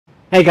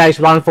Hey guys,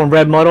 Ron from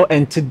ReveMoto,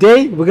 and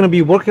today we're going to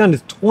be working on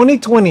this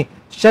 2020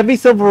 Chevy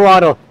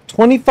Silverado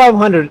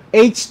 2500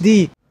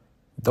 HD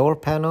door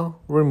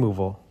panel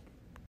removal.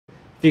 If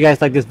you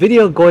guys like this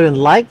video, go ahead and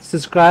like,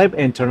 subscribe,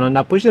 and turn on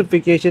that push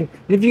notification.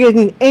 And if you guys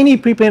need any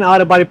pre-painted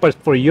auto body parts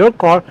for your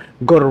car,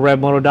 go to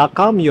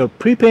ReveMoto.com, your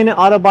pre-painted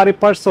auto body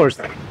parts source.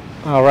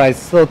 Alright,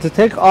 so to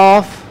take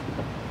off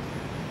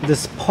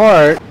this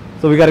part,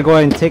 so we got to go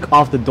ahead and take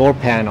off the door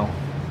panel.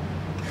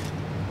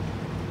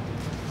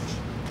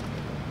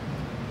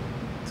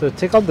 So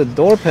take out the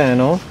door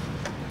panel.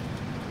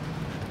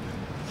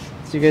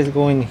 So you guys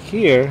go in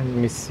here. Let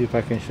me see if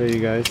I can show you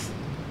guys.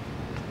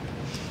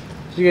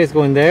 So you guys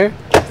go in there.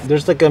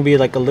 There's like gonna be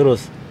like a little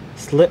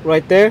slit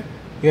right there.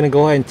 You're gonna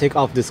go ahead and take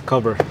off this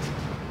cover.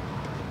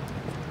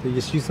 So you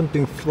just use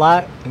something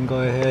flat and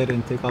go ahead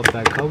and take off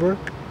that cover.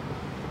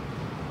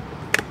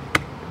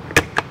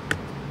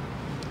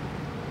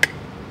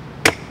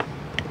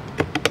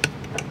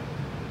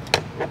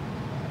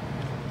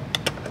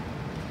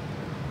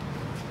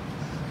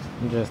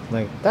 Just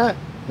like that.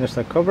 There's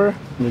the cover,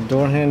 the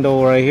door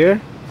handle right here,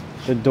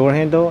 the door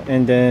handle,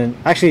 and then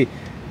actually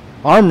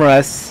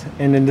armrest,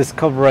 and then this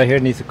cover right here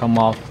needs to come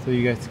off, so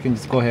you guys can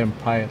just go ahead and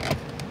pry it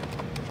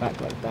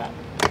back like that.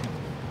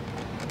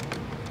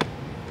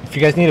 If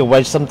you guys need to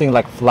wedge something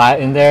like flat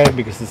in there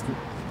because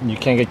you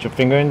can't get your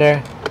finger in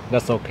there,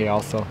 that's okay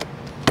also.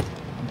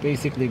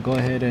 Basically go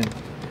ahead and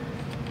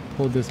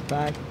pull this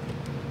back.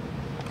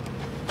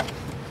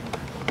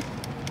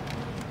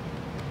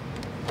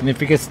 And if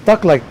you get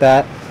stuck like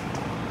that,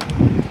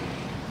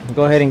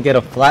 go ahead and get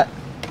a flat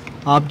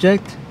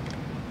object,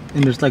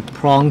 and there's like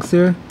prongs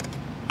here.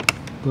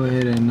 Go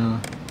ahead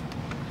and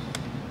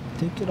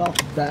take it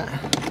off of that.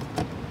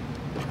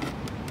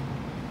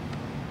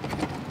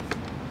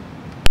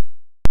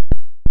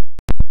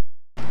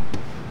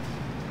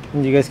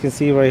 And you guys can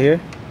see right here,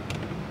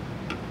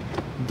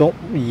 don't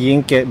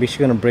yank it because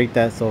you're gonna break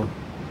that, so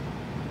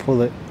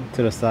pull it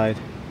to the side.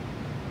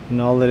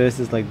 And all it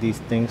is like these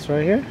things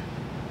right here,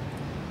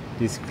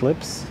 these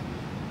clips.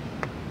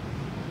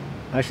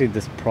 Actually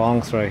there's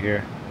prongs right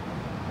here,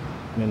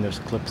 and then there's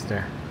clips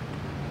there.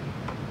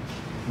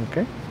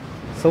 Okay,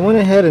 so I went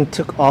ahead and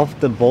took off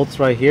the bolts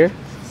right here.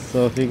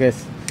 So if you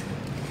guys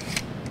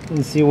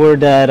can see where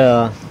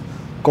that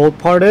gold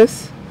part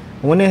is,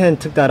 I went ahead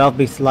and took that off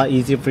because it's a lot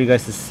easier for you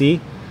guys to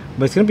see.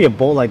 But it's gonna be a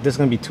bolt like this,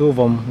 gonna be two of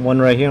them, one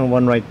right here and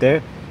one right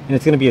there, and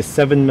it's gonna be a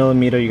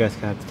 7mm you guys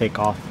have to take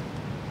off.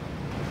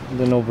 And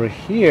then over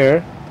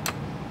here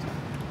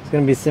it's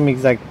gonna be the same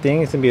exact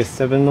thing. It's gonna be a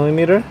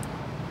 7mm.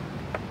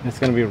 It's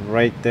gonna be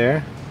right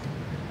there.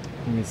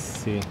 Let me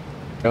see.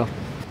 Go.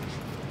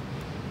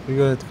 We're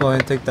going to go ahead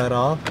and take that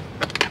off.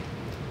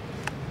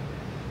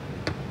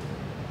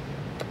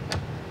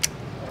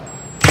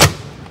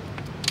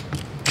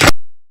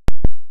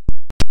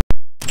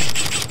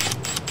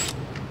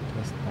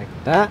 Just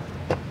like that.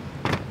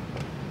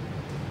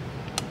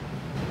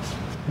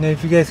 Now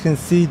if you guys can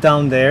see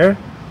down there,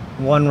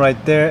 one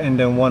right there and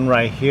then one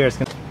right here. It's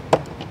gonna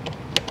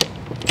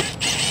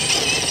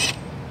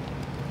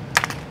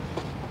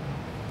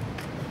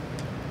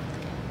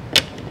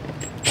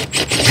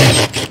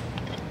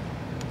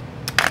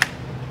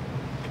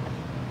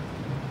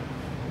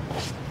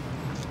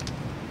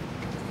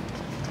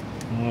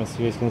so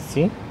you guys can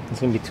see, there's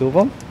going to be two of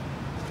them.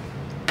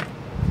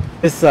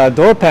 This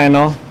door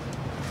panel,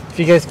 if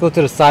you guys go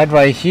to the side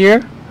right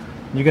here,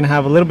 you're going to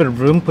have a little bit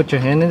of room. Put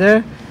your hand in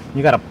there.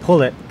 You got to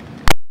pull it.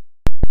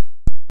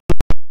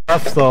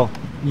 So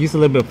use a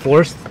little bit of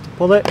force to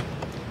pull it.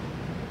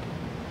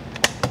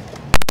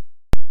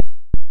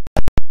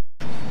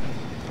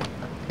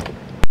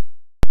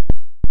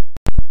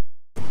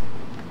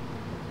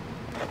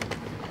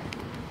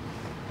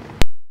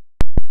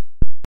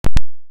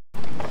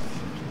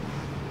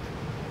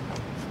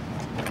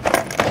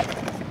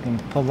 And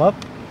pull up,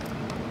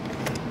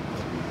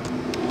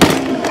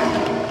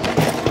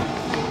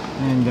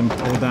 and then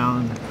pull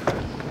down.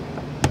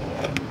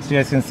 So you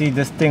guys can see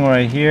this thing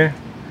right here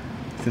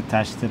is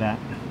attached to that.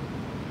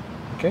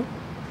 Okay,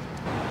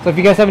 so if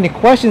you guys have any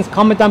questions,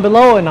 comment down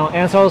below and I'll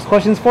answer all those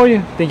questions for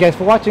you. Thank you guys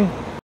for watching.